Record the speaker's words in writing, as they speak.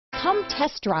Come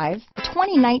test drive the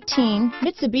 2019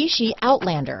 Mitsubishi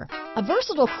Outlander. A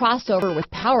versatile crossover with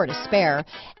power to spare,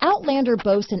 Outlander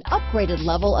boasts an upgraded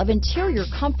level of interior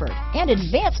comfort and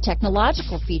advanced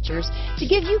technological features to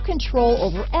give you control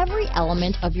over every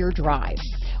element of your drive.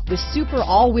 With super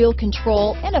all-wheel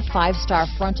control and a 5-star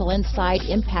frontal and side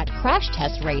impact crash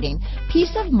test rating,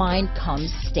 peace of mind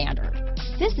comes standard.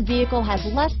 This vehicle has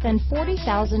less than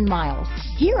 40,000 miles.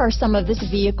 Here are some of this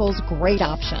vehicle's great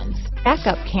options: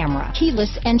 backup camera,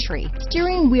 keyless entry,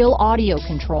 steering wheel audio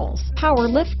controls, power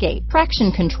liftgate,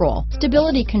 traction control,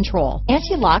 stability control,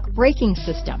 anti-lock braking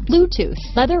system, Bluetooth,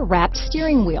 leather-wrapped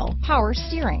steering wheel, power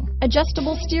steering,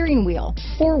 adjustable steering wheel,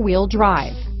 4-wheel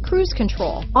drive, cruise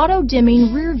control,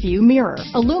 auto-dimming rear view mirror,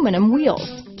 aluminum wheels,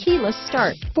 keyless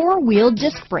start, 4-wheel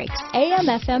disc brakes,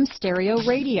 AM/FM stereo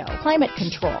radio, climate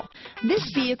control.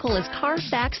 This vehicle is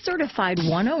Carfax certified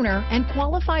one owner and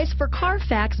qualifies for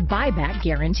Carfax buyback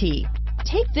guarantee.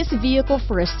 Take this vehicle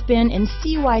for a spin and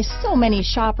see why so many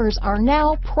shoppers are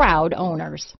now proud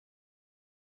owners.